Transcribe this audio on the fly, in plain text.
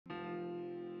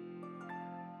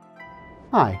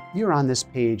Hi, you're on this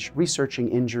page researching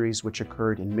injuries which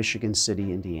occurred in Michigan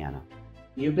City, Indiana.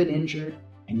 You've been injured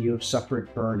and you have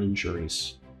suffered burn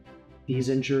injuries. These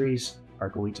injuries are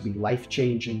going to be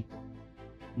life-changing.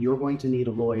 You're going to need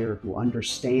a lawyer who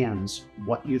understands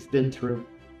what you've been through,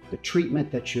 the treatment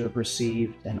that you have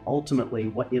received, and ultimately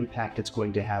what impact it's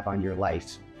going to have on your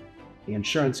life. The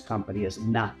insurance company is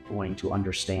not going to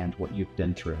understand what you've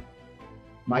been through.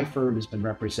 My firm has been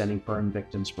representing burn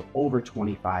victims for over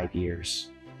 25 years.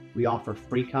 We offer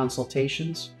free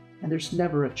consultations, and there's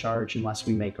never a charge unless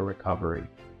we make a recovery.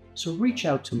 So reach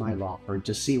out to my law firm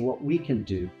to see what we can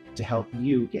do to help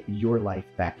you get your life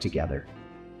back together.